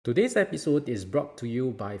Today's episode is brought to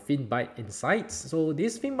you by FinBite Insights. So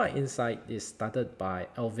this FinBite Insight is started by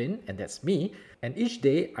Alvin, and that's me. And each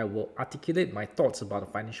day I will articulate my thoughts about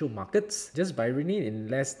the financial markets. Just by reading it in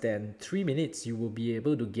less than 3 minutes, you will be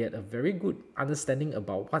able to get a very good understanding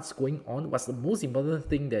about what's going on, what's the most important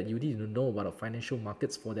thing that you need to know about the financial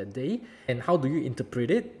markets for that day, and how do you interpret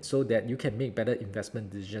it so that you can make better investment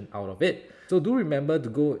decision out of it. So do remember to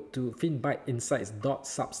go to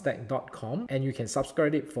finbiteinsights.substack.com and you can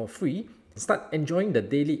subscribe it for free. Start enjoying the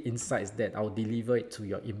daily insights that I'll deliver it to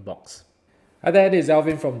your inbox. Hi there, this is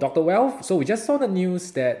Alvin from Dr. Wealth. So we just saw the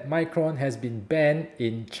news that Micron has been banned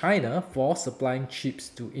in China for supplying chips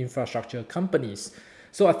to infrastructure companies.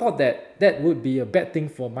 So I thought that that would be a bad thing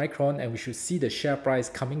for Micron and we should see the share price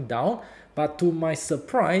coming down. But to my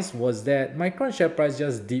surprise was that Micron share price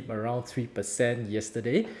just dipped around 3%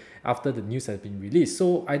 yesterday after the news has been released.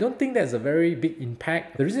 So I don't think that's a very big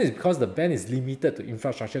impact. The reason is because the ban is limited to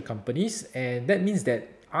infrastructure companies, and that means that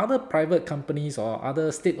other private companies or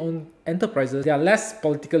other state-owned enterprises, they are less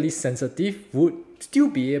politically sensitive, would still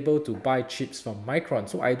be able to buy chips from Micron.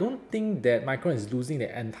 So I don't think that Micron is losing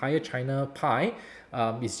the entire China pie.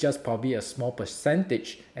 It's just probably a small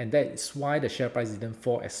percentage, and that is why the share price didn't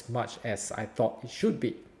fall as much as I thought it should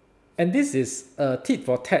be. And this is a tit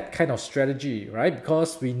for tat kind of strategy, right?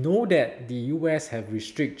 Because we know that the US have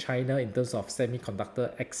restricted China in terms of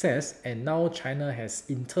semiconductor access, and now China has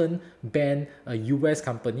in turn banned a US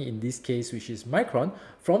company, in this case, which is Micron,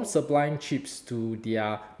 from supplying chips to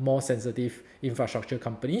their more sensitive infrastructure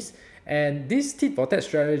companies. And this tit for tat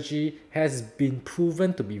strategy has been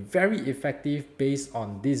proven to be very effective based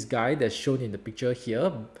on this guy that's shown in the picture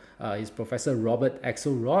here. Is Professor Robert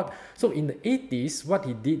Axelrod. So in the 80s, what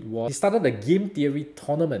he did was he started a game theory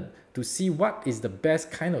tournament to see what is the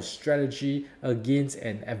best kind of strategy against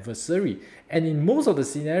an adversary. And in most of the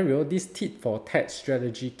scenario, this tit for tat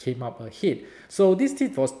strategy came up ahead. So this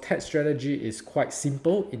tit for tat strategy is quite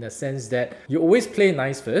simple in the sense that you always play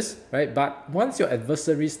nice first, right? But once your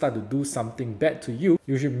adversaries start to do something bad to you,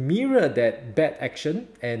 you should mirror that bad action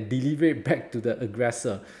and deliver it back to the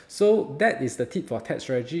aggressor. So that is the tit for tat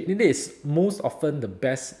strategy. It is most often the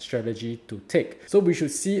best strategy to take. So we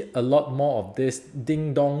should see a lot more of this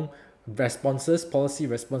ding-dong responses, policy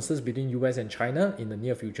responses between US and China in the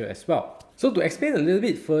near future as well. So to explain a little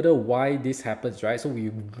bit further why this happens, right? So we're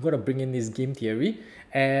going to bring in this game theory,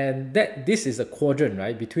 and that this is a quadrant,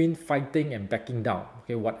 right, between fighting and backing down.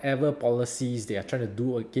 Okay, whatever policies they are trying to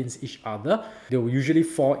do against each other, they will usually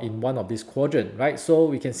fall in one of these quadrant, right? So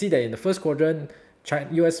we can see that in the first quadrant,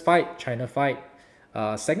 US fight, China fight.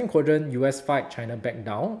 Second quadrant, US fight, China back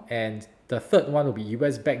down, and the third one will be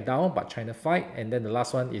US back down but China fight, and then the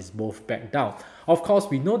last one is both back down. Of course,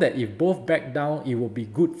 we know that if both back down, it will be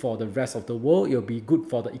good for the rest of the world, it will be good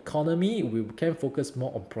for the economy, we can focus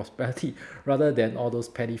more on prosperity rather than all those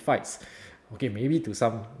petty fights. Okay, maybe to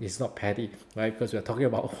some it's not petty, right? Because we're talking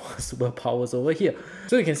about superpowers over here.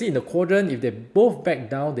 So you can see in the quadrant, if they both back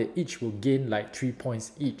down, they each will gain like 3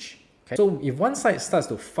 points each. Okay? So if one side starts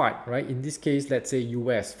to fight, right? In this case, let's say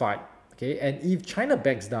US fight. Okay, and if China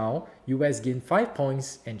backs down, US gain 5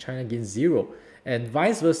 points and China gains 0. And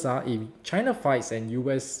vice versa, if China fights and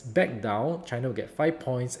US back down, China will get 5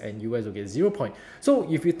 points and US will get 0 points. So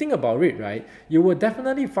if you think about it, right, you will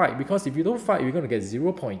definitely fight, because if you don't fight, you're going to get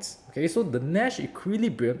 0 points. Okay, so the Nash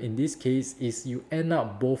equilibrium in this case is you end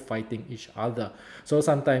up both fighting each other. So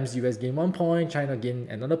sometimes US gain 1 point, China gain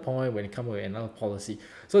another point when it comes with another policy.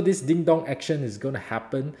 So this ding-dong action is going to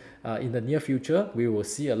happen in the near future. We will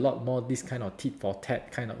see a lot more this kind of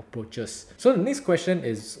tit-for-tat kind of approaches. So the next question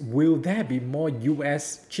is, will there be more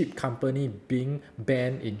US chip company being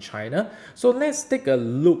banned in China? So let's take a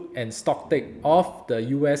look and stock take of the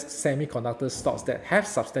US semiconductor stocks that have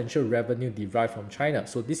substantial revenue derived from China.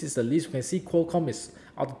 So this is the list. You can see Qualcomm is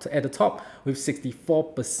at the top with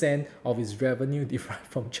 64% of its revenue derived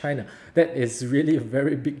from China. That is really a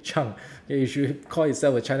very big chunk. Okay, you should call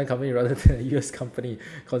yourself a China company rather than a US company,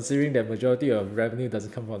 considering that majority of revenue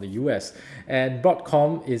doesn't come from the US. And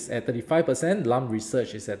Broadcom is at 35%, Lam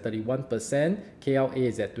Research is at 31%, KLA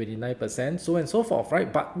is at 29%, so on and so forth,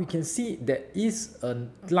 right? But we can see there is a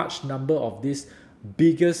large number of these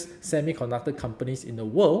biggest semiconductor companies in the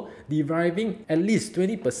world deriving at least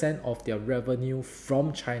 20% of their revenue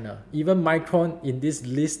from China. Even Micron in this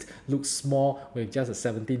list looks small with just a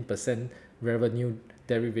 17% revenue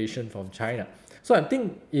derivation from China. So I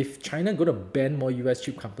think if China going to ban more US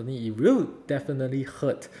chip company, it will definitely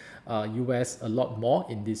hurt US a lot more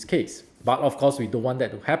in this case. But of course, we don't want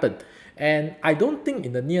that to happen. And I don't think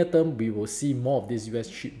in the near term we will see more of these US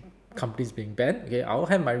chip companies being banned. Okay, I'll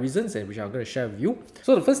have my reasons and which I'm going to share with you.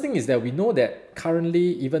 So the first thing is that we know that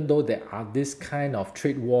currently, even though there are this kind of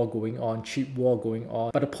trade war going on, chip war going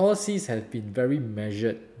on, but the policies have been very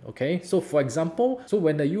measured. Okay, so for example, so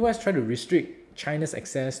when the US try to restrict China's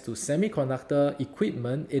access to semiconductor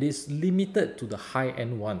equipment, it is limited to the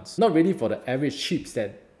high-end ones, not really for the average chips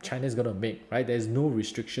that China is going to make, right? There's no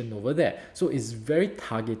restriction over there. So it's very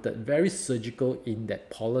targeted, very surgical in that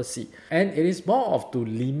policy. And it is more of to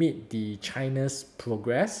limit the China's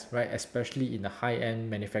progress, right? Especially in the high-end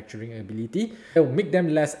manufacturing ability. It will make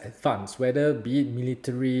them less advanced, whether be it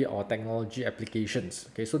military or technology applications.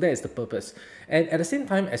 Okay, so that is the purpose. And at the same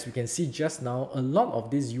time, as we can see just now, a lot of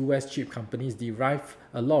these US chip companies derive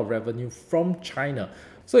a lot of revenue from China.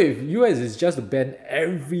 So if US is just to ban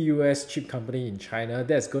every US chip company in China,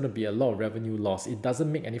 there's going to be a lot of revenue loss. It doesn't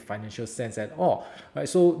make any financial sense at all. Right?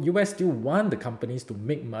 So US still want the companies to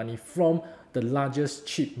make money from the largest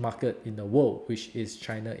chip market in the world, which is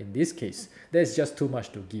China in this case. There's just too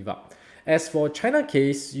much to give up. As for China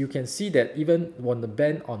case, you can see that even on the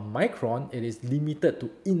ban on Micron, it is limited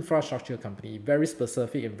to infrastructure company, very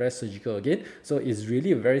specific and very surgical again. So it's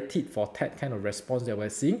really a very tit for tat kind of response that we're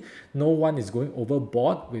seeing. No one is going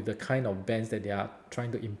overboard with the kind of bans that they are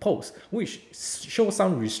trying to impose, which shows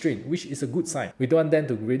some restraint, which is a good sign. We don't want them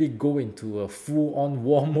to really go into a full-on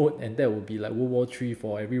war mode, and that will be like World War III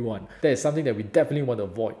for everyone. That is something that we definitely want to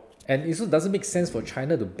avoid. And it also doesn't make sense for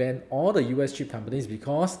China to ban all the US chip companies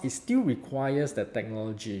because it still requires that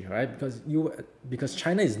technology, right? Because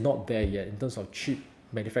China is not there yet in terms of chip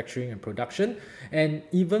manufacturing and production, and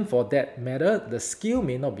even for that matter, the skill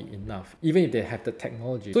may not be enough, even if they have the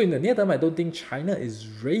technology. So in the near term, I don't think China is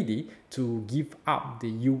ready to give up the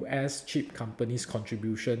US chip companies'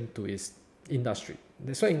 contribution to its industry.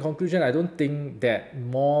 So in conclusion, I don't think that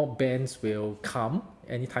more bans will come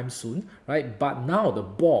anytime soon, right? But now the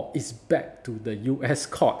ball is back to the US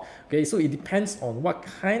court. Okay, so it depends on what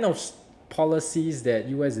kind of policies that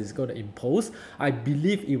US is going to impose. I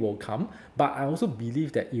believe it will come, but I also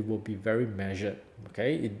believe that it will be very measured.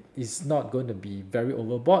 Okay, it is not going to be very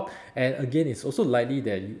overboard, and again, it's also likely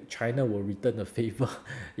that China will return the favor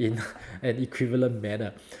in an equivalent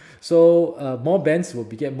manner. So more bans will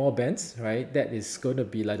get more bans, right? That is going to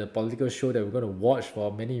be like the political show that we're going to watch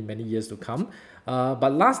for many years to come.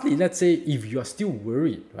 But lastly, let's say if you are still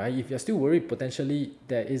worried, right? If you're still worried, potentially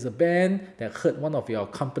there is a ban that hurt one of your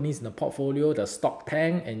companies in the portfolio, the stock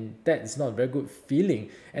tank, and that is not a very good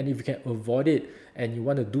feeling. And if you can avoid it and you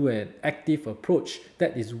want to do an active approach,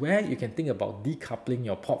 that is where you can think about decoupling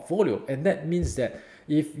your portfolio. And that means that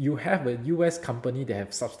if you have a US company that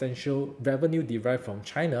have substantial revenue derived from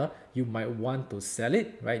China, you might want to sell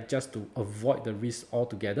it, right? Just to avoid the risk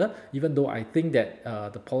altogether. Even though I think that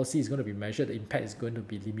the policy is going to be measured, the impact is going to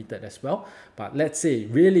be limited as well. But let's say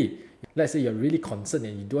you're really concerned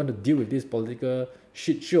and you don't want to deal with this political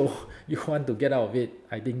shit show, you want to get out of it,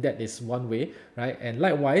 I think that is one way, right? And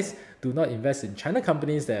likewise, do not invest in China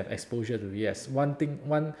companies that have exposure to the US. One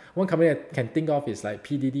company I can think of is like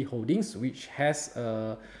PDD Holdings, which has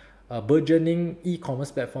a burgeoning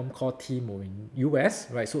e-commerce platform called Temu in US,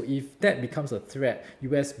 right? So if that becomes a threat,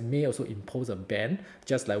 US may also impose a ban,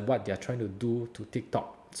 just like what they're trying to do to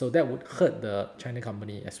TikTok. So that would hurt the China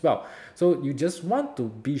company as well. So you just want to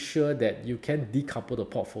be sure that you can decouple the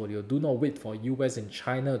portfolio. Do not wait for US and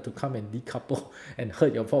China to come and decouple and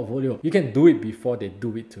hurt your portfolio. You can do it before they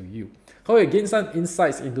do it to you. Hope you gain some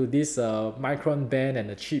insights into this Micron ban and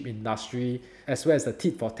the chip industry, as well as the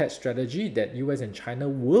tit-for-tat strategy that US and China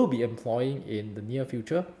will be employing in the near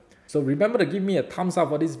future. So remember to give me a thumbs up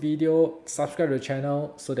for this video, subscribe to the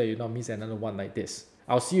channel so that you don't miss another one like this.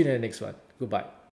 I'll see you in the next one. Goodbye.